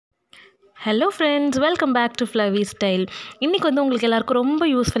Hello friends, welcome back to ஃப்ளவி style. இன்றைக்கி வந்து உங்களுக்கு எல்லாருக்கும் ரொம்ப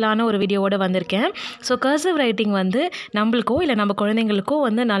யூஸ்ஃபுல்லான ஒரு வீடியோவோடு வந்திருக்கேன். ஸோ கர்சிவ் ரைட்டிங் வந்து நம்மளுக்கோ இல்லை நம்ம குழந்தைங்களுக்கோ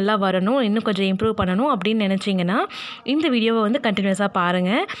வந்து நல்லா வரணும், இன்னும் கொஞ்சம் இம்ப்ரூவ் பண்ணணும் அப்படின்னு நினச்சிங்கன்னா இந்த வீடியோவை வந்து கண்டினியூஸாக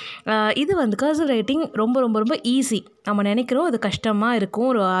பாருங்கள். இது வந்து கர்சிவ் ரைட்டிங் ரொம்ப ரொம்ப ரொம்ப ஈஸி. நம்ம நினைக்கிறோம் அது கஷ்டமாக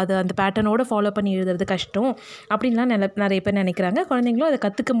இருக்கும், அது அந்த பேட்டர்னோடு ஃபாலோ பண்ணி எழுதுறது கஷ்டம் அப்படின்லாம் நிறைய பேர் நினைக்கிறாங்க. குழந்தைங்களும் அதை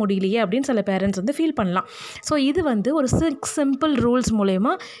கற்றுக்க முடியலையே அப்படின்னு சில பேரண்ட்ஸ் வந்து ஃபீல் பண்ணலாம். ஸோ இது வந்து ஒரு சிம்பிள் ரூல்ஸ்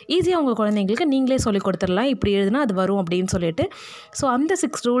மூலயமா ஈஸியாக உங்கள் குழந்தைங்களுக்கு நீங்களே சொல்லிக் கொடுத்துடலாம், இப்படி எழுதுனா அது வரும் அப்படின்னு சொல்லிட்டு. ஸோ அந்த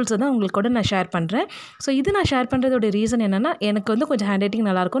 6 ரூல்ஸை தான் உங்களுக்கு கூட நான் ஷேர் பண்ணுறேன். ஸோ இது நான் ஷேர் பண்ணுறதோட ரீசன் என்னென்னா, எனக்கு வந்து கொஞ்சம் ஹேண்ட் ரைட்டிங்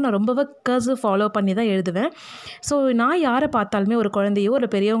நல்லாயிருக்கும், நான் ரொம்பவே கர்சிவ் ஃபாலோ பண்ணி தான் எழுதுவேன். ஸோ நான் யாரை பார்த்தாலுமே, ஒரு குழந்தையோ ஒரு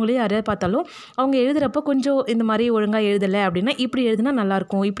பெரியவங்களையோ யாரையா பார்த்தாலும் அவங்க எழுதுகிறப்போ கொஞ்சம் இந்த மாதிரி ஒழுங்காக எழுதலை அப்படின்னா, இப்படி எழுதுனா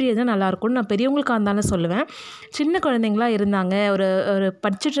நல்லாயிருக்கும், இப்படி எழுதுனா நல்லாயிருக்கும்னு நான் பெரியவங்களுக்காக இருந்தாலும் சொல்லுவேன். சின்ன குழந்தைங்களாக இருந்தாங்க, ஒரு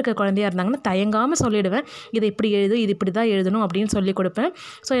படிச்சுட்டு இருக்க குழந்தையாக இருந்தாங்கன்னா தயங்காமல் சொல்லிவிடுவேன், இதை இப்படி எழுது, இது இப்படி தான் எழுதணும் அப்படின்னு சொல்லி கொடுப்பேன்.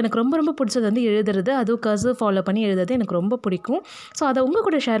 ஸோ எனக்கு ரொம்ப ரொம்ப பிடிச்சது வந்து எழுதுறது, அதுவும் கர்சிவ் ஃபாலோ பண்ணி எழுதுறது எனக்கு ரொம்ப பிடிக்கும். ஸோ அதை உங்கள்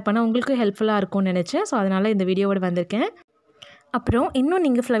கூட ஷேர் பண்ணால் உங்களுக்கு ஹெல்ப்ஃபுல்லாக இருக்கும்னு நினச்சேன். ஸோ அதனால் இந்த வீடியோவோட வந்திருக்கேன். அப்புறம் இன்னும்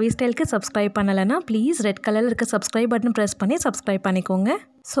நீங்கள் ஃப்ளவி ஸ்டைலுக்கு சப்ஸ்கிரைப் பண்ணலைன்னா ப்ளீஸ் ரெட் கலரில் இருக்க சப்ஸ்கிரைப் பட்டன் ப்ரெஸ் பண்ணி சப்ஸ்கிரைப் பண்ணிக்கோங்க.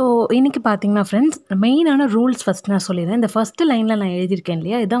 ஸோ இன்றைக்கி பார்த்தீங்கன்னா ஃப்ரெண்ட்ஸ், மெயினான ரூல்ஸ் ஃபஸ்ட் நான் சொல்லிடுறேன். இந்த ஃபஸ்ட்டு லைனில் நான் எழுதியிருக்கேன்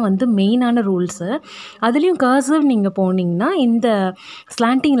இல்லையா, இதுதான் வந்து மெயினான ரூல்ஸு. அதுலேயும் கர்சிவ் நீங்கள் போனீங்கன்னா இந்த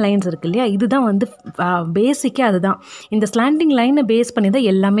ஸ்லாண்டிங் லைன்ஸ் இருக்குது இல்லையா, இதுதான் வந்து பேசிக்கே அதுதான். இந்த ஸ்லாண்டிங் லைனை பேஸ் பண்ணி தான்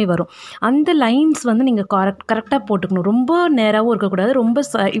எல்லாமே வரும். அந்த லைன்ஸ் வந்து நீங்கள் கரெக்டாக போட்டுக்கணும். ரொம்ப நேராகவும் இருக்கக்கூடாது, ரொம்ப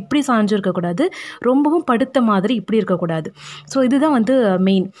இப்படி சாஞ்சு இருக்கக்கூடாது, ரொம்பவும் படுத்த மாதிரி இப்படி இருக்கக்கூடாது. ஸோ இதுதான் வந்து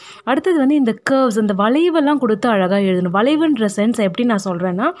மெயின். அடுத்தது வந்து இந்த கர்வ்ஸ், இந்த வளைவெல்லாம் கொடுத்து அழகாக எழுதணும். வளைவுன்ற சென்ஸ் எப்படி நான் சொல்கிறேன்னா,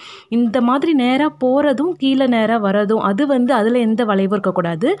 இந்த மாதிரி நேராக போகிறதும் கீழே நேராக வரதும், அது வந்து அதில் எந்த வளைவும்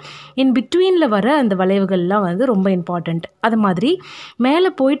இருக்கக்கூடாது. இன் பிட்வீனில் வர அந்த வளைவுகள்லாம் வந்து ரொம்ப இம்பார்ட்டண்ட். அது மாதிரி மேலே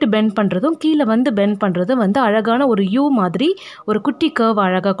போயிட்டு பெண்ட் பண்ணுறதும் கீழே வந்து பெண்ட் பண்ணுறதும் வந்து அழகான ஒரு யூ மாதிரி ஒரு குட்டி கர்வ்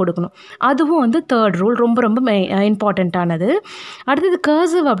அழகாக கொடுக்கணும். அதுவும் வந்து தேர்ட் ரூல், ரொம்ப ரொம்ப இம்பார்ட்டண்ட்டானது. அடுத்தது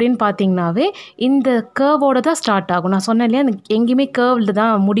கர்சிவ் அப்படின்னு பார்த்தீங்கன்னாவே இந்த கர்வோட தான் ஸ்டார்ட் ஆகும். நான் சொன்னேன் இல்லையா, எங்கேயுமே கர்வில்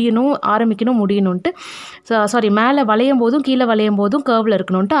தான் முடியணும், ஆரம்பிக்கணும், முடியணுன்ட்டு. சாரி, மேலே வளையும் போதும் கீழே வளையும் போதும் கர்வில்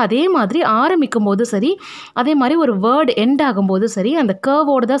இருக்கணுன்ட்டு. அதே மாதிரி ஆரம்பிக்கும் போதும் சரி, அதே மாதிரி ஒரு வேர்டு எண்ட் ஆகும்போதும் சரி, அந்த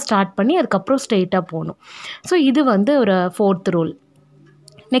கர்வோடு தான் ஸ்டார்ட் பண்ணி அதுக்கப்புறம் ஸ்ட்ரெயிட்டாக போகணும். ஸோ இது வந்து ஒரு 4th ரூல்.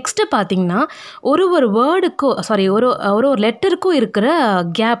 நெக்ஸ்ட்டு பார்த்தீங்கன்னா, ஒரு வேர்டுக்கும் ஒரு லெட்டருக்கும் இருக்கிற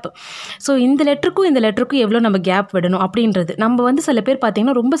கேப். ஸோ இந்த லெட்டருக்கும் எவ்வளோ நம்ம கேப் விடணும் அப்படின்றது. நம்ம வந்து சில பேர்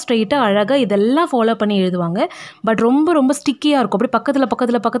பார்த்திங்கன்னா ரொம்ப ஸ்ட்ரெயிட்டாக அழகாக இதெல்லாம் ஃபாலோ பண்ணி எழுதுவாங்க. பட் ரொம்ப ரொம்ப ஸ்டிக்கியாக இருக்கும், அப்படி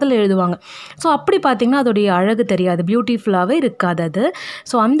பக்கத்தில் எழுதுவாங்க. ஸோ அப்படி பார்த்திங்கன்னா அதோடைய அழகு தெரியாது, பியூட்டிஃபுல்லாகவே இருக்காது அது.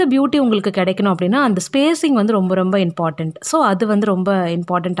 ஸோ அந்த பியூட்டி உங்களுக்கு கிடைக்கணும் அப்படின்னா அந்த ஸ்பேஸிங் வந்து ரொம்ப ரொம்ப இம்பார்ட்டண்ட். ஸோ அது வந்து ரொம்ப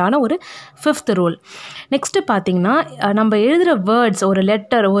இம்பார்ட்டண்ட்டான ஒரு 5th ரூல். நெக்ஸ்ட்டு பார்த்திங்கன்னா, நம்ம எழுதுகிற வேர்ட்ஸ்,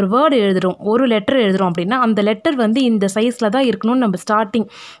 ஒரு வேர்டு எழுதுகிறோம், ஒரு லெட்டர் எழுதுகிறோம் அப்படின்னா அந்த லெட்டர் வந்து இந்த சைஸில் தான் இருக்கணும்னு நம்ம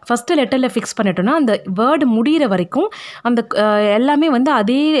ஃபஸ்ட்டு லெட்டரில் ஃபிக்ஸ் பண்ணிட்டோம்னா அந்த வேர்டு முடிகிற வரைக்கும் அந்த எல்லாமே வந்து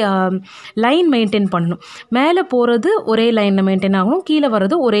அதே லைன் மெயின்டைன் பண்ணணும். மேலே போகிறது ஒரே லைனில் மெயின்டைன் ஆகணும், கீழே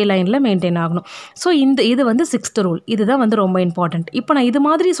வர்றது ஒரே லைனில் மெயின்டைன் ஆகணும். ஸோ இது வந்து 6th ரூல். இதுதான் வந்து ரொம்ப இம்பார்ட்டண்ட். இப்போ நான் இது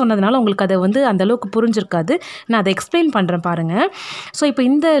மாதிரி சொன்னதுனால உங்களுக்கு அதை வந்து அந்தளவுக்கு புரிஞ்சிருக்காது. நான் அதை எக்ஸ்பிளைன் பண்ணுறேன் பாருங்கள். ஸோ இப்போ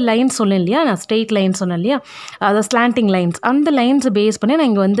இந்த லைன் சொன்னேன் இல்லையா, நான் ஸ்ட்ரெயிட் லைன் சொன்னேன் இல்லையா, அதை ஸ்லாண்டிங் லைன்ஸ், அந்த லைன்ஸை பேஸ் பண்ணி நான்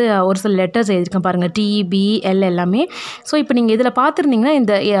இங்கே வந்து ஒரு சில லெட்டர்ஸ் எழுதியிருக்கேன் பாருங்கள், T, B, L எல்லாமே. ஸோ இப்போ நீங்கள் இதில் பார்த்துருந்தீங்கன்னா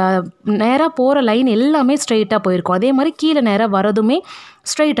இந்த நேராக போகிற லைன் எல்லாமே ஸ்ட்ரெயிட்டாக போயிருக்கும். அதே மாதிரி கீழே நேராக வரதுமே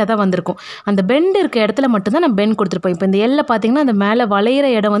ஸ்ட்ரெயிட்டாக தான் வந்திருக்கும். அந்த பெண்ட் இருக்க இடத்துல மட்டும்தான் நான் பெண்ட் கொடுத்துருப்போம். இப்போ இந்த L பார்த்தீங்கன்னா அந்த மேலே வளையிற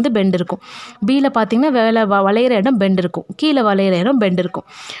இடம் வந்து பெண்ட் இருக்கும், Bயில் பார்த்தீங்கன்னா மேலே வளையிற இடம் பெண்ட் இருக்கும், கீழே வளையிற இடம் பெண்ட் இருக்கும்.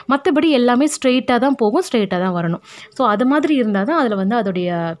 மற்றபடி எல்லாமே ஸ்ட்ரெயிட்டாக தான் போகும், ஸ்ட்ரெயிட்டாக தான் வரணும். ஸோ அது மாதிரி இருந்தால் தான் அதில் வந்து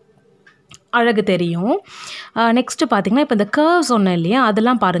அதோடைய அழகு தெரியும். நெக்ஸ்ட்டு பார்த்திங்கன்னா, இப்போ இந்த கர்வ் சொன்னேன் இல்லையா,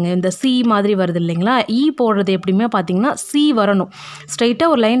 அதெல்லாம் பாருங்கள், இந்த C மாதிரி வருது இல்லைங்களா, E போடுறது எப்படியுமே பார்த்திங்கன்னா C வரணும்.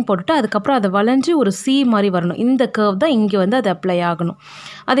 ஸ்ட்ரைட்டாக ஒரு லைன் போட்டுட்டு அதுக்கப்புறம் அதை வளைஞ்சு ஒரு C மாதிரி வரணும். இந்த கர்வ் தான் இங்கே வந்து அது அப்ளை ஆகணும்.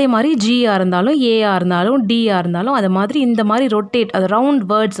 அதே மாதிரி Gயாக இருந்தாலும், Aயாக இருந்தாலும், Dயாக இருந்தாலும் அது மாதிரி இந்த மாதிரி ரொட்டேட், அது ரவுண்ட்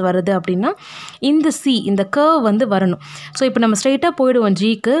வேர்ட்ஸ் வருது அப்படின்னா இந்த இந்த கர்வ் வந்து வரணும். ஸோ இப்போ நம்ம ஸ்ட்ரைட்டாக போயிடுவோம்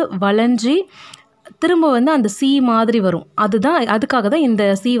Gக்கு, வளைஞ்சி திரும்ப வந்து அந்த C மாதிரி வரும். அதுக்காக தான் இந்த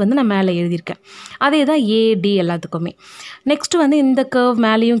C வந்து நான் மேலே எழுதியிருக்கேன். அதே தான் A, D எல்லாத்துக்குமே. நெக்ஸ்ட்டு வந்து இந்த கர்வ்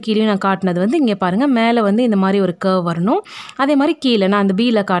மேலேயும் கீழேயும் நான் காட்டினது வந்து இங்கே பாருங்கள், மேலே வந்து இந்த மாதிரி ஒரு கர்வ் வரணும். அதே மாதிரி கீழே நான் அந்த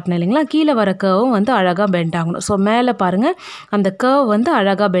Bயில் காட்டினேன் இல்லைங்களா, கீழே வர கர்வும் வந்து அழகாக பெண்ட் ஆகணும். ஸோ மேலே பாருங்கள் அந்த கர்வ் வந்து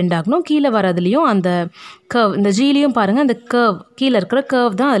அழகாக பெண்ட் ஆகணும், கீழே வரதுலேயும் அந்த கர்வ், இந்த Gலேயும் பாருங்கள் அந்த கர்வ், கீழே இருக்கிற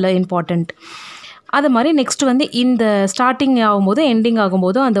கர்வ் தான் அதில் இம்பார்ட்டண்ட். அது மாதிரி நெக்ஸ்ட் வந்து இந்த ஸ்டார்டிங் ஆகும்போது எண்டிங்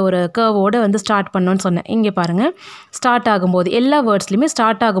ஆகும்போது அந்த ஒரு கர்வோடு வந்து ஸ்டார்ட் பண்ணணும்னு சொன்னேன். இங்கே பாருங்கள், ஸ்டார்ட் ஆகும்போது எல்லா வேர்ட்ஸ்லையுமே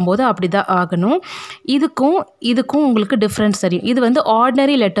ஸ்டார்ட் ஆகும்போது அப்படி தான் ஆகணும். இதுக்கும் உங்களுக்கு டிஃப்ரென்ஸ் தெரியும். இது வந்து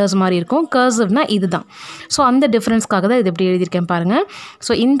ஆர்டினரி லெட்டர்ஸ் மாதிரி இருக்கும், கர்சிவ்னா இது தான். ஸோ அந்த டிஃப்ரென்ஸ்க்காக தான் இது இப்படி எழுதியிருக்கேன் பாருங்கள்.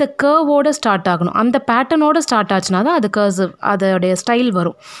 ஸோ இந்த கர்வோடு ஸ்டார்ட் ஆகணும், அந்த பேட்டர்னோடு ஸ்டார்ட் ஆச்சுன்னா தான் அது கர்சிவ், அதோடைய ஸ்டைல்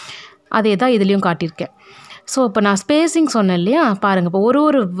வரும். அதே தான் இதுலேயும் காட்டியிருக்கேன். ஸோ இப்போ நான் ஸ்பேஸிங் சொன்னேன் இல்லையா, பாருங்கள், இப்போ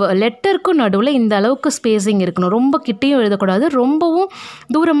ஒரு லெட்டருக்கும் நடுவில் இந்த அளவுக்கு ஸ்பேஸிங் இருக்கணும். ரொம்ப கிட்டேயும் எழுதக்கூடாது, ரொம்பவும்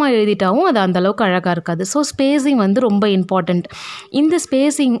தூரமாக எழுதிட்டாவும் அது அந்த அளவுக்கு அழகாக இருக்காது. ஸோ ஸ்பேஸிங் வந்து ரொம்ப இம்பார்ட்டண்ட். இந்த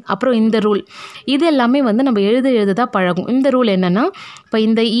ஸ்பேஸிங் அப்புறம் இந்த ரூல் இது எல்லாமே வந்து நம்ம எழுத தான் பழகும். இந்த ரூல் என்னென்னா, இப்போ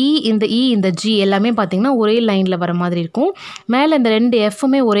இந்த இந்த ஜி எல்லாமே பார்த்திங்கன்னா ஒரே லைனில் வர மாதிரி இருக்கும். மேலே இந்த 2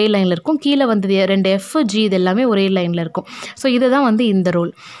 எஃப்மே ஒரே லைனில் இருக்கும், கீழே வந்து 2 எஃப் ஜி இது எல்லாமே ஒரே லைனில் இருக்கும். ஸோ இதுதான் வந்து இந்த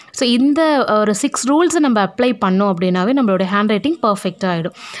ரூல். ஸோ இந்த ஒரு 6 ரூல்ஸை நம்ம அப்ளை பண்ணோம் அப்படின்னாவே நம்மளோட ஹேண்ட் ரைட்டிங் பர்ஃபெக்டாக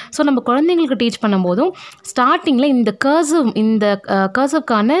ஆகிடும். ஸோ நம்ம குழந்தைங்களுக்கு டீச் பண்ணும்போதும் ஸ்டார்டிங்கில் இந்த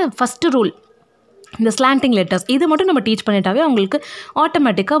கர்சிவ்க்கான ஃபஸ்ட்டு ரூல், இந்த ஸ்லாண்டிங் லெட்டர்ஸ் இது மட்டும் நம்ம டீச் பண்ணிட்டாவே அவங்களுக்கு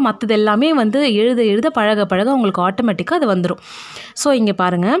ஆட்டோமேட்டிக்காக மற்றது எல்லாமே வந்து எழுத பழக அவங்களுக்கு ஆட்டோமேட்டிக்காக அது வந்துடும். ஸோ இங்கே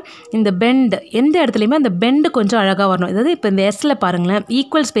பாருங்கள், இந்த பெண்ட் எந்த இடத்துலையுமே அந்த பெண்டு கொஞ்சம் அழகாக வரணும். அதாவது இப்போ இந்த எஸ்ஸில் பாருங்களேன்,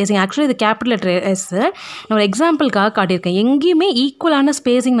 ஈக்குவல் ஸ்பேசிங். ஆக்சுவலி இது கேபிட்டல் லெட்டர் எஸ், நான் ஒரு எக்ஸாம்பிளுக்காக காட்டியிருக்கேன். எங்கேயுமே ஈக்குவலான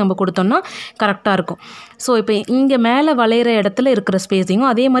ஸ்பேசிங் நம்ம கொடுத்தோம்னா கரெக்டாக இருக்கும். ஸோ இப்போ இங்கே மேலே வளையிற இடத்துல இருக்கிற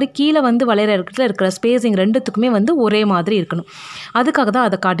ஸ்பேஸிங்கும் அதே மாதிரி கீழே வந்து வளையிற இடத்துல இருக்கிற ஸ்பேசிங் ரெண்டுத்துக்குமே வந்து ஒரே மாதிரி இருக்கணும். அதுக்காக தான்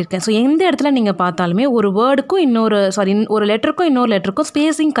அதை காட்டியிருக்கேன். ஸோ எந்த இடத்துல நீங்கள் பார்த்தாலுமே ஒரு வேர்டுக்கும் ஒரு லெட்டருக்கும் இன்னொரு லெட்டருக்கும்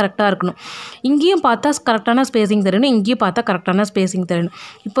ஸ்பேசிங் கரெக்டாக இருக்கணும். இங்கேயும் பார்த்தா கரெக்டான ஸ்பேசிங் தெரியணும், இங்கேயும் பார்த்தா கரெக்டான ஸ்பேசிங் தெரியணும்.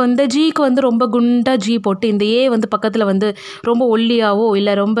 இப்போ இந்த ஜிக்கு வந்து ரொம்ப குண்டாக ஜி போட்டு இந்த ஏ வந்து பக்கத்தில் வந்து ரொம்ப ஒல்லியாவோ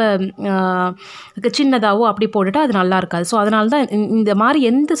இல்லை ரொம்ப சின்னதாகவோ அப்படி போட்டுட்டா அது நல்லா இருக்காது. ஸோ அதனால தான் இந்த மாதிரி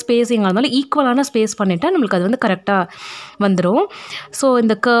எந்த ஸ்பேசிங்காக இருந்தாலும் ஈக்குவலான ஸ்பேஸ் பண்ணிவிட்டால் நம்மளுக்கு அது வந்து கரெக்டாக வந்துடும். ஸோ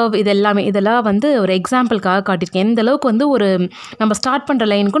இந்த கர்வ் இதெல்லாம் வந்து ஒரு எக்ஸாம்பிளுக்காக காட்டியிருக்கேன். எந்த அளவுக்கு வந்து ஒரு நம்ம ஸ்டார்ட் பண்ணுற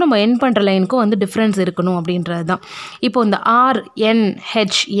லைனுக்கும் நம்ம என் பண்ணுற லைனுக்கும் வந்து டிஃப்ரென்ஸ் இருக்கணும் அப்படின்றது தான். இப்போ இந்த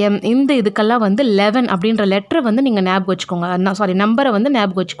RNHM இந்த இதுக்கெல்லாம் வந்து 11 அப்படின்ற லெட்டரை வந்து நீங்கள் ஞாபகம் வச்சுக்கோங்க, நம்பரை வந்து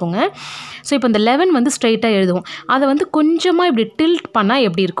ஞாபகம் வச்சுக்கோங்க. ஸோ இப்போ இந்த 11 வந்து ஸ்ட்ரைட்டாக எழுதுவோம். அதை வந்து கொஞ்சமாக இப்படி டில்ட் பண்ணால்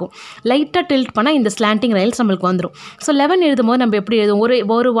எப்படி இருக்கும், லைட்டாக டில்ட் பண்ணால் இந்த ஸ்லாண்டிங் ரைல்ஸ் நம்மளுக்கு வந்துடும். ஸோ 11 எழுதும் போது நம்ம எப்படி எழுதுவோம்,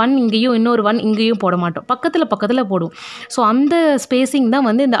 ஒரு 1 இங்கேயும் இன்னொரு 1 இங்கேயும் போட மாட்டோம், பக்கத்தில் போடுவோம். ஸோ அந்த ஸ்பேசிங் தான்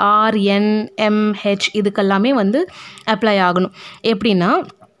வந்து இந்த RNMH இதுக்கெல்லாமே வந்து அப்ளை ஆகணும். எப்படின்னா,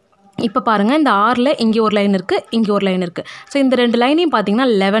 இப்போ பாருங்கள், இந்த ஆரில் இங்கே ஒரு லைன் இருக்குது, இங்கே ஒரு லைன் இருக்குது. ஸோ இந்த 2 லைனையும் பார்த்தீங்கன்னா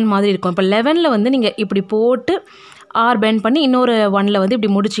 11 மாதிரி இருக்கும். இப்போ 11ல் வந்து நீங்கள் இப்படி போட்டு ஆர் பெண்ட் பண்ணி இன்னொரு 1ல் வந்து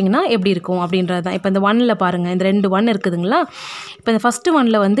இப்படி முடிச்சிங்கன்னா எப்படி இருக்கும் அப்படின்றது தான். இப்போ இந்த 1ல் பாருங்கள், இந்த 2 1 இருக்குதுங்களா. இப்போ இந்த ஃபஸ்ட்டு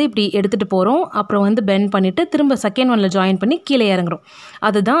 1ல் வந்து இப்படி எடுத்துகிட்டு போகிறோம், அப்புறம் வந்து பெண்ட் பண்ணிவிட்டு திரும்ப செகண்ட் 1ல் ஜாயின் பண்ணி கீழே இறங்குறோம்.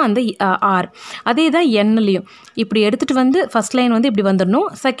 அதுதான் அந்த ஆர். அதே தான் எண்ணிலையும் இப்படி எடுத்துகிட்டு வந்து ஃபஸ்ட் லைன் வந்து இப்படி வந்துடணும்,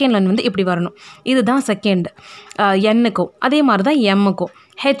 செகண்ட் லைன் வந்து இப்படி வரணும். இதுதான் செகண்ட் எண்ணுக்கும். அதே மாதிரி தான் எம்முக்கும்.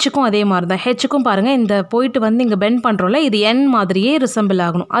 ஹெச்சுக்கும் அதே மாதிரி தான். ஹெச்சுக்கும் பாருங்கள், இந்த போயிட்டு வந்து இங்கே பெண்ட் பண்ணுறோம்ல, இது என் மாதிரியே ரிசம்பிள்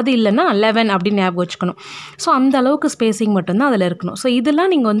ஆகணும். அது இல்லைன்னா 11 அப்படின்னு ஞாபகம் வச்சுக்கணும். ஸோ அந்த அளவுக்கு ஸ்பேசிங் மட்டும்தான் அதில் இருக்கணும். ஸோ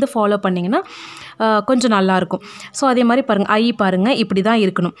இதெல்லாம் நீங்கள் வந்து ஃபாலோ பண்ணிங்கன்னா கொஞ்சம் நல்லாயிருக்கும். ஸோ அதே மாதிரி பாருங்கள், ஐ பாருங்கள் இப்படி தான்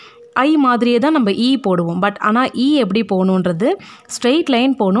இருக்கணும். ஐ மாதிரியே தான் நம்ம இ போடுவோம். பட் ஆனால் இ எப்படி போகணுன்றது ஸ்ட்ரெயிட்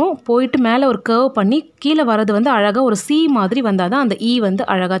லைன் போகணும், போயிட்டு மேலே ஒரு கர்வ் பண்ணி கீழே வர்றது வந்து அழகாக ஒரு சி மாதிரி வந்தால் தான் அந்த இ வந்து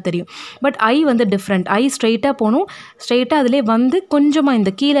அழகாக தெரியும். பட் ஐ வந்து டிஃப்ரெண்ட். ஐ ஸ்ட்ரெயிட்டாக போகணும், ஸ்ட்ரெயிட்டாக அதிலே வந்து கொஞ்சமாக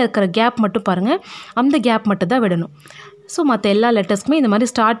இந்த கீழே இருக்கிற கேப் மட்டும் பாருங்கள், அந்த கேப் மட்டும் தான் விடணும். ஸோ மற்ற எல்லா லெட்டர்ஸ்க்குமே இந்த மாதிரி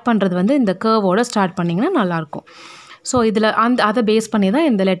ஸ்டார்ட் பண்ணுறது வந்து இந்த கர்வோடு ஸ்டார்ட் பண்ணிங்கன்னா நல்லாயிருக்கும். ஸோ இதில் அதை பேஸ் பண்ணி தான்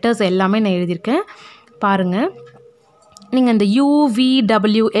இந்த லெட்டர்ஸ் எல்லாமே நான் எழுதியிருக்கேன் பாருங்கள். நீங்கள் இந்த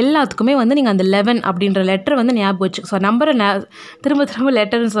UVW எல்லாத்துக்குமே வந்து நீங்கள் அந்த 11 அப்படின்ற லெட்டரை வந்து ஞாபகம் வச்சு, நம்பரை திரும்ப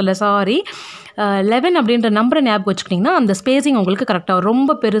லெட்டர்னு சொல்ல சாரி 11 அப்படின்ற நம்பரை ஞாபகம் வச்சுக்கிட்டிங்கன்னா அந்த ஸ்பேசிங் உங்களுக்கு கரெக்டாக.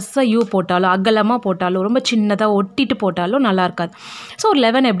 ரொம்ப பெருசாக யூ போட்டாலும் அகலமாக போட்டாலும் ரொம்ப சின்னதாக ஒட்டிட்டு போட்டாலும் நல்லா இருக்காது. ஸோ ஒரு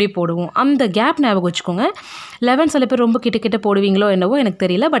 11 எப்படி போடுவோம், அந்த கேப் ஞாபகம் வச்சுக்கோங்க. 11 சில பேர் ரொம்ப கிட்ட போடுவீங்களோ என்னவோ எனக்கு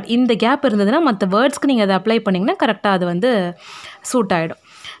தெரியல. பட் இந்த கேப் இருந்ததுன்னா மற்ற வேர்ட்ஸ்க்கு நீங்கள் அதை அப்ளை பண்ணிங்கன்னா கரெக்டாக அது வந்து சூட் ஆகிடும்.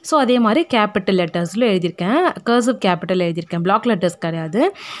 ஸோ அதே மாதிரி கேபிட்டல் லெட்டர்ஸில் எழுதியிருக்கேன், கர்சிவ் கேபிட்டல் எழுதியிருக்கேன், பிளாக் லெட்டர்ஸ் கிடையாது.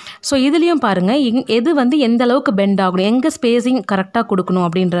 ஸோ இதுலேயும் பாருங்கள், எது வந்து எந்த அளவுக்கு பெண்ட் ஆகணும், எங்கே ஸ்பேசிங் கரெக்டாக கொடுக்கணும்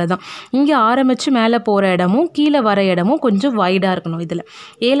அப்படின்றது தான். இங்கே ஆரம்பித்து மேலே போகிற இடமும் கீழே வர இடமும் கொஞ்சம் வைடாக இருக்கணும். இதில்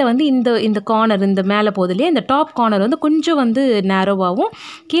ஏல வந்து இந்த கார்னர், இந்த மேலே போதிலே இந்த டாப் கார்னர் வந்து கொஞ்சம் வந்து நேரோவாகவும்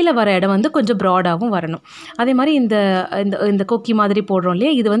கீழே வர இடம் வந்து கொஞ்சம் ப்ராடாகவும் வரணும். அதே மாதிரி இந்த கொக்கி மாதிரி போடுறோம்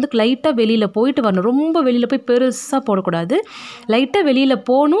இல்லையா, இது வந்து லைட்டாக வெளியில் போயிட்டு வரணும். ரொம்ப வெளியில் போய் பெருசாக போடக்கூடாது, லைட்டாக வெளியில்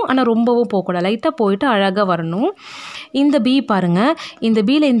போகணும் போகணும், ஆனால் ரொம்பவும் போகக்கூடாது. லைட்டாக போயிட்டு அழகாக வரணும். இந்த பி பாருங்கள், இந்த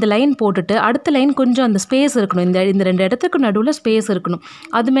பியில் இந்த லைன் போட்டுட்டு அடுத்த லைன் கொஞ்சம் அந்த ஸ்பேஸ் இருக்கணும். இந்த 2 இடத்துக்கு நடுவில் ஸ்பேஸ் இருக்கணும்.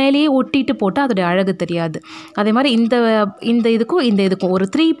 அது மேலேயே ஒட்டிட்டு போட்டால் அதோடைய அழகு தெரியாது. அதே மாதிரி இந்த இதுக்கும் ஒரு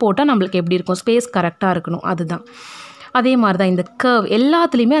 3 போட்டால் நம்மளுக்கு எப்படி இருக்கும், ஸ்பேஸ் கரெக்டாக இருக்கணும். அதுதான். அதே மாதிரி தான் இந்த கர்வ்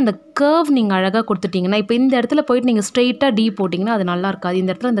எல்லாத்துலேயுமே அந்த கர்வ் நீங்கள் அழகாக கொடுத்துட்டிங்கன்னா, இப்போ இந்த இடத்துல போயிட்டு நீங்கள் ஸ்ட்ரெயிட்டாக டி போட்டிங்கன்னா அது நல்லா இருக்காது. இந்த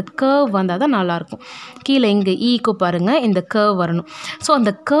இடத்துல இந்த கர்வ் வந்தால் தான் நல்லாயிருக்கும். கீழே இங்கே ஈக்கு பாருங்கள், இந்த கர்வ் வரணும். ஸோ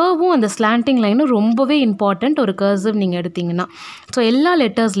அந்த கர்வும் அந்த ஸ்லாண்டிங் லைனும் ரொம்பவே இம்பார்ட்டண்ட் ஒரு கர்சிவ் நீங்கள் எடுத்திங்கன்னா. ஸோ எல்லா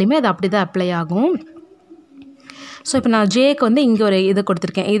லெட்டர்ஸ்லையுமே அது அப்படி தான் அப்ளை ஆகும். ஸோ இப்போ நான் ஜேக்கு வந்து இங்கே ஒரு இது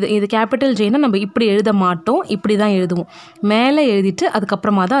கொடுத்துருக்கேன். இது கேபிட்டல் ஜேன்னா நம்ம இப்படி எழுத மாட்டோம், இப்படி தான் எழுதுவோம். மேலே எழுதிட்டு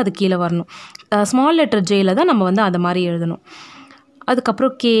அதுக்கப்புறமா தான் அது கீழே வரணும். ஸ்மால் லெட்டர் ஜேயில் தான் நம்ம வந்து அது மாதிரி எழுதணும்.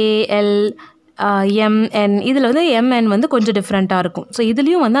 அதுக்கப்புறம் கேஎல் எம்என் இதில் வந்து எம்என் வந்து கொஞ்சம் டிஃப்ரெண்ட்டாக இருக்கும். ஸோ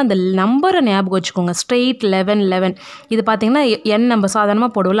இதுலேயும் வந்து அந்த நம்பரை ஞாபகம் வச்சுக்கோங்க. ஸ்ட்ரெயிட் 11 இது பார்த்திங்கன்னா என் நம்ம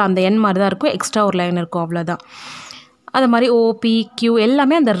சாதாரணமாக போடுவோம்ல, அந்த என் மாதிரி தான் இருக்கும். எக்ஸ்ட்ரா ஒரு லைன் இருக்கும், அவ்வளோதான். அது மாதிரி ஓபி கியூ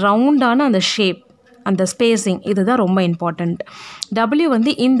எல்லாமே அந்த ரவுண்டான அந்த ஷேப், அந்த ஸ்பேஸிங் இதுதான் ரொம்ப இம்பார்ட்டண்ட். டபிள்யூ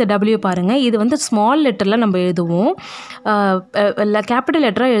வந்து இந்த டபிள்யூ பாருங்கள், இது வந்து ஸ்மால் லெட்டரில் நம்ம எழுதுவோம். கேபிட்டல்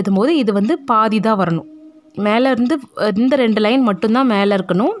லெட்டராக எழுதும்போது இது வந்து பாதி தான் வரணும். மேலே இருந்து இந்த 2 லைன் மட்டும்தான் மேலே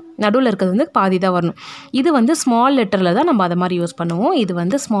இருக்கணும், நடுவில் இருக்கிறது வந்து பாதி தான் வரணும். இது வந்து ஸ்மால் லெட்டரில் தான் நம்ம அதை மாதிரி யூஸ் பண்ணுவோம். இது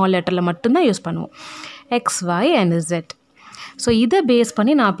வந்து ஸ்மால் லெட்டரில் மட்டும்தான் யூஸ் பண்ணுவோம். XY and Z. ஸோ இதை பேஸ்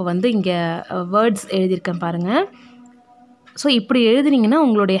பண்ணி நான் இப்போ வந்து இங்கே வேர்ட்ஸ் எழுதியிருக்கேன் பாருங்கள். ஸோ இப்படி எழுதுனீங்கன்னா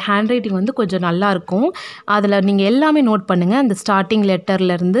உங்களுடைய ஹேண்ட் ரைட்டிங் வந்து கொஞ்சம் நல்லாயிருக்கும். அதில் நீங்கள் எல்லாமே நோட் பண்ணுங்கள். அந்த ஸ்டார்டிங்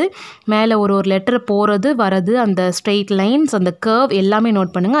லெட்டர்லேருந்து மேலே ஒரு லெட்டர் போகிறது வரது, அந்த ஸ்ட்ரெயிட் லைன்ஸ், அந்த கர்வ் எல்லாமே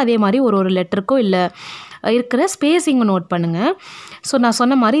நோட் பண்ணுங்கள். அதே மாதிரி ஒரு லெட்டருக்கும் இல்லை இருக்கிற ஸ்பேஸிங்கும் நோட் பண்ணுங்கள். ஸோ நான்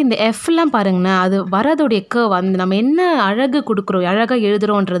சொன்ன மாதிரி இந்த எஃப்லாம் பாருங்கண்ணா, அது வரதோடைய கர்வ், அந்த நம்ம என்ன அழகு கொடுக்குறோம், அழகாக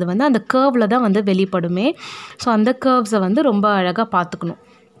எழுதுகிறோன்றது வந்து அந்த கர்வில் தான் வந்து வெளிப்படுமே. ஸோ அந்த கர்வ்ஸை வந்து ரொம்ப அழகாக பார்த்துக்கணும்.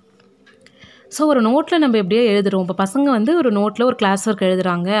 ஸோ ஒரு நோட்டில் நம்ம எப்படியோ எழுதுகிறோம். இப்போ பசங்க வந்து ஒரு நோட்டில் ஒரு கிளாஸ் ஒர்க்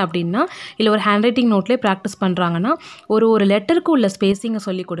எழுதுகிறாங்க அப்படின்னா, இல்லை ஒரு ஹேண்ட் ரைட்டிங் நோட்லேயே ப்ராக்டிஸ் பண்ணுறாங்கன்னா, ஒரு லெட்டருக்கு உள்ள ஸ்பேஸிங்கை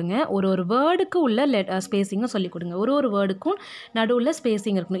சொல்லிக் கொடுங்க. ஒரு வேர்டுக்கு உள்ள ஸ்பேஸிங்கை சொல்லிக் கொடுங்க. ஒரு வேர்டுக்கும் நடுவில்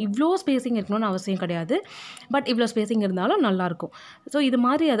ஸ்பேஸிங் இருக்கணும். இவ்வளோ ஸ்பேஸிங் இருக்கணும்னு அவசியம் கிடையாது, பட் இவ்வளோ ஸ்பேஸிங் இருந்தாலும் நல்லாயிருக்கும். ஸோ இது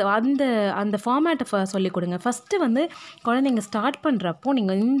மாதிரி அந்த ஃபார்மேட்டை சொல்லிக் கொடுங்க. ஃபஸ்ட்டு வந்து குழந்தைங்க ஸ்டார்ட் பண்ணுறப்போ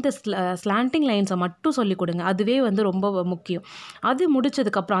நீங்கள் இந்த ஸ்லாண்டிங் லைன்ஸை மட்டும் சொல்லிக் கொடுங்க. அதுவே வந்து ரொம்ப முக்கியம். அது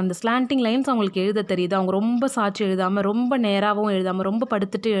முடிச்சதுக்கப்புறம் அந்த ஸ்லாண்டிங் லைன்ஸ் அவங்களுக்கு எழுத தெரியுது, அவங்க ரொம்ப சாட்சி எழுதாமல், ரொம்ப நேராகவும் எழுதாமல், ரொம்ப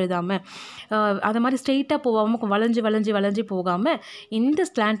படுத்துட்டு எழுதாமல், அது மாதிரி ஸ்ட்ரெயிட்டாக போகாமல் வளைஞ்சி போகாமல் இந்த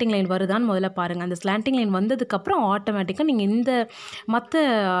ஸ்லாண்டிங் லைன் வருதான்னு முதல்ல பாருங்கள். அந்த ஸ்லாண்டிங் லைன் வந்ததுக்கப்புறம் ஆட்டோமேட்டிக்காக நீங்கள் இந்த மற்ற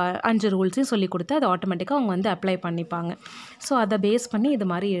 5 ரூல்ஸையும் சொல்லி கொடுத்து அதை ஆட்டோமேட்டிக்காக அவங்க வந்து அப்ளை பண்ணிப்பாங்க. ஸோ அதை பேஸ் பண்ணி இது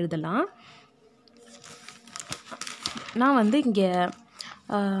மாதிரி எழுதலாம். நான் வந்து இங்கே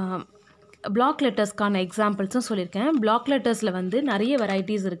பிளாக் லெட்டர்ஸ்க்கான எக்ஸாம்பிள்ஸும் சொல்லியிருக்கேன். பிளாக் லெட்டர்ஸில் வந்து நிறைய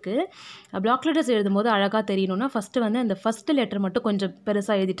வெரைட்டிஸ் இருக்குது. பிளாக் லெட்டர்ஸ் எழுதும்போது அழகாக தெரியணும்னா ஃபஸ்ட்டு வந்து அந்த ஃபஸ்ட்டு லெட்டர் மட்டும் கொஞ்சம்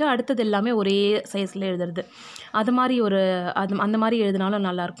பெருசாக எழுதிட்டு அடுத்தது எல்லாமே ஒரே சைஸில் எழுதுறது, அது மாதிரி அந்த மாதிரி எழுதினாலும்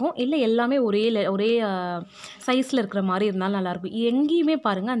நல்லாயிருக்கும். இல்லை எல்லாமே ஒரே சைஸில் இருக்கிற மாதிரி இருந்தாலும் நல்லாயிருக்கும். எங்கேயுமே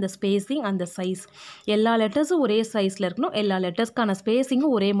பாருங்கள் அந்த ஸ்பேஸிங், அந்த சைஸ், எல்லா லெட்டர்ஸும் ஒரே சைஸில் இருக்கணும். எல்லா லெட்டர்ஸ்க்கான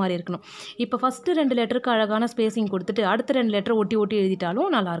ஸ்பேஸிங்கும் ஒரே மாதிரி இருக்கணும். இப்போ ஃபஸ்ட்டு 2 லெட்டருக்கு அழகான ஸ்பேஸிங் கொடுத்துட்டு அடுத்த 2 லெட்டர் ஒட்டி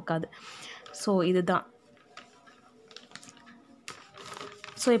எழுதிட்டாலும் நல்லா இருக்காது. ஸோ இதுதான்.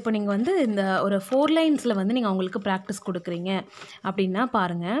 ஸோ இப்போ நீங்கள் வந்து இந்த ஒரு 4 லைன்ஸில் வந்து நீங்கள் அவங்களுக்கு ப்ராக்டிஸ் கொடுக்குறீங்க அப்படின்னா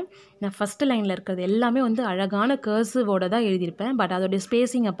பாருங்கள், நான் ஃபஸ்ட்டு லைனில் இருக்கிறது எல்லாமே வந்து அழகான கர்சிவோட தான் எழுதியிருப்பேன். பட் அதோடைய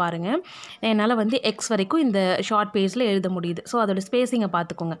ஸ்பேஸிங்கை பாருங்கள். என்னால் வந்து எக்ஸ் வரைக்கும் இந்த ஷார்ட் பேஜில் எழுத முடியுது. ஸோ அதோடய ஸ்பேஸிங்கை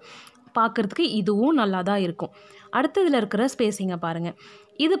பார்த்துக்கோங்க. பார்க்குறதுக்கு இதுவும் நல்லா தான் இருக்கும். அடுத்ததில் இருக்கிற ஸ்பேஸிங்கை பாருங்கள்.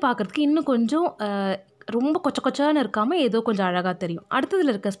 இது பார்க்குறதுக்கு இன்னும் கொஞ்சம் ரொம்ப கொச்சான்னு இருக்காமல் ஏதோ கொஞ்சம் அழகாக தெரியும்.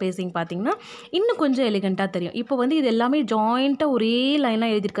 அடுத்ததில் இருக்க ஸ்பேஸிங் பார்த்திங்கன்னா இன்னும் கொஞ்சம் எலிகண்ட்டாக தெரியும். இப்போ வந்து இது எல்லாமே ஜாயிண்ட்டாக ஒரே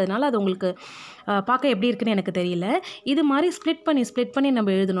லைனாக எழுதியிருக்கிறதுனால அது உங்களுக்கு பார்க்க எப்படி இருக்குன்னு எனக்கு தெரியல. இது மாதிரி ஸ்ப்ளிட் பண்ணி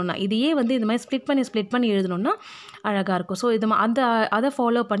நம்ம எழுதணுன்னா, இதையே வந்து இது மாதிரி ஸ்ப்ளிட் பண்ணி எழுதணுன்னா அழகாக இருக்கும். ஸோ இது அதை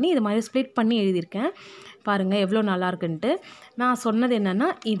ஃபாலோ பண்ணி இது மாதிரி ஸ்ப்ளிட் பண்ணி எழுதியிருக்கேன். பாருங்கள் எவ்வளோ நல்லா இருக்குன்ட்டு. நான் சொன்னது என்னென்னா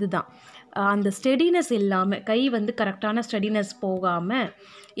இதுதான், அந்த ஸ்டெடினஸ் இல்லாமல், கை வந்து கரெக்டான ஸ்டெடினஸ் போகாமல்,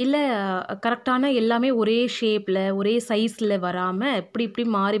 இல்லை கரெக்டான எல்லாமே ஒரே ஷேப்பில் ஒரே சைஸில் வராமல் இப்படி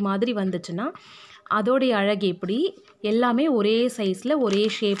மாதிரி வந்துச்சுன்னா அதோடைய அழகு எப்படி, எல்லாமே ஒரே சைஸில் ஒரே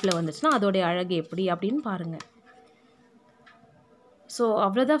ஷேப்பில் வந்துச்சுன்னா அதோடைய அழகு எப்படி அப்படின்னு பாருங்கள். ஸோ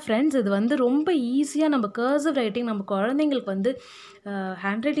அவ்வளோதான் ஃப்ரெண்ட்ஸ். இது வந்து ரொம்ப ஈஸியாக நம்ம கர்சிவ் ரைட்டிங் நம்ம குழந்தைங்களுக்கு வந்து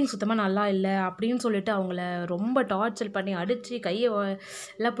ஹேண்ட் ரைட்டிங் சுத்தமாக நல்லா இல்லை அப்படின்னு சொல்லிட்டு அவங்கள ரொம்ப டார்ச்சர் பண்ணி அடித்து கையை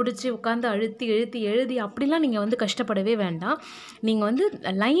எல்லாம் பிடிச்சி உட்காந்து அழுத்தி எழுதி அப்படிலாம் நீங்கள் வந்து கஷ்டப்படவே வேண்டாம். நீங்கள் வந்து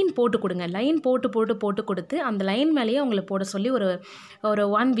லைன் போட்டு கொடுங்க. லைன் போட்டு கொடுத்து அந்த லைன் மேலேயே அவங்கள போட சொல்லி ஒரு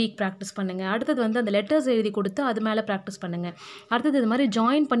 1 வீக் ப்ராக்டிஸ் பண்ணுங்கள். அடுத்தது வந்து அந்த லெட்டர்ஸ் எழுதி கொடுத்து அது மேலே ப்ராக்டிஸ் பண்ணுங்கள். அடுத்தது இது மாதிரி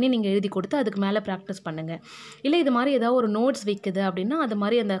ஜாயின் பண்ணி நீங்கள் எழுதி கொடுத்து அதுக்கு மேலே ப்ராக்டிஸ் பண்ணுங்கள். இல்லை இது மாதிரி ஏதாவது ஒரு நோட்ஸ் விற்குது அப்படின்னா அது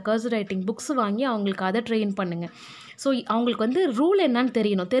மாதிரி அந்த கர்சிவ் ரைட்டிங் புக்ஸ் வாங்கி அவங்களுக்கு அதை ட்ரெயின் பண்ணுங்கள். ஸோ அவங்களுக்கு வந்து ரூல் என்னன்னு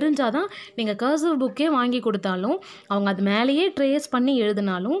தெரியணும். தெரிஞ்சால் தான் நீங்கள் கர்சிவ் புக்கே வாங்கி கொடுத்தாலும் அவங்க அது மேலேயே ட்ரேஸ் பண்ணி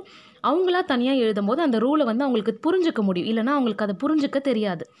எழுதினாலும் அவங்களா தனியாக எழுதும் போது அந்த ரூலை வந்து அவங்களுக்கு புரிஞ்சிக்க முடியும். இல்லைனா அவங்களுக்கு அதை புரிஞ்சிக்க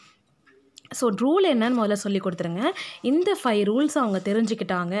தெரியாது. ஸோ ரூல் என்னன்னு முதல்ல சொல்லி கொடுத்துருங்க. இந்த 5 ரூல்ஸ் அவங்க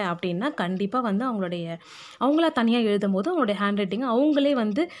தெரிஞ்சுக்கிட்டாங்க அப்படின்னா கண்டிப்பாக வந்து அவங்களா தனியாக எழுதும் போது அவங்களுடைய ஹேண்ட் ரைட்டிங்கை அவங்களே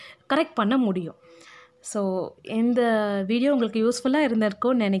வந்து கரெக்ட் பண்ண முடியும். ஸோ இந்த வீடியோ உங்களுக்கு யூஸ்ஃபுல்லாக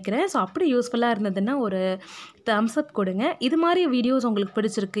இருந்திருக்கும்னு நினைக்கிறேன். ஸோ அப்படி யூஸ்ஃபுல்லாக இருந்ததுன்னா ஒரு தம்ஸ் அப் கொடுங்க. இது மாதிரி வீடியோஸ் உங்களுக்கு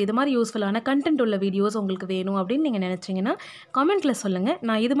பிடிச்சிருக்கு, இது மாதிரி யூஸ்ஃபுல்லான கண்டென்ட் உள்ள வீடியோஸ் உங்களுக்கு வேணும் அப்படின்னு நீங்கள் நினச்சிங்கன்னா கமெண்ட்டில் சொல்லுங்கள்.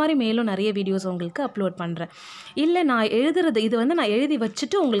 நான் இது மாதிரி மேலும் நிறைய வீடியோஸ் உங்களுக்கு அப்லோட் பண்ணுறேன். இல்லை நான் எழுதுறது இது வந்து நான் எழுதி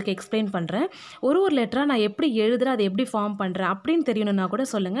வச்சுட்டு உங்களுக்கு எக்ஸ்பிளைன் பண்ணுறேன். ஒரு லெட்டராக நான் எப்படி எழுதுகிறேன், அதை எப்படி ஃபார்ம் பண்ணுறேன் அப்படின்னு தெரியணுன்னா கூட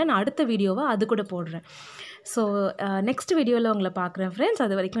சொல்லுங்கள். நான் அடுத்த வீடியோவை அது கூட போடுறேன். ஸோ நெக்ஸ்ட் வீடியோவில் உங்களை பார்க்குறேன் ஃப்ரெண்ட்ஸ்.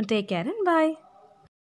 அது வரைக்கும் டேக் கேர் அண்ட் பாய்.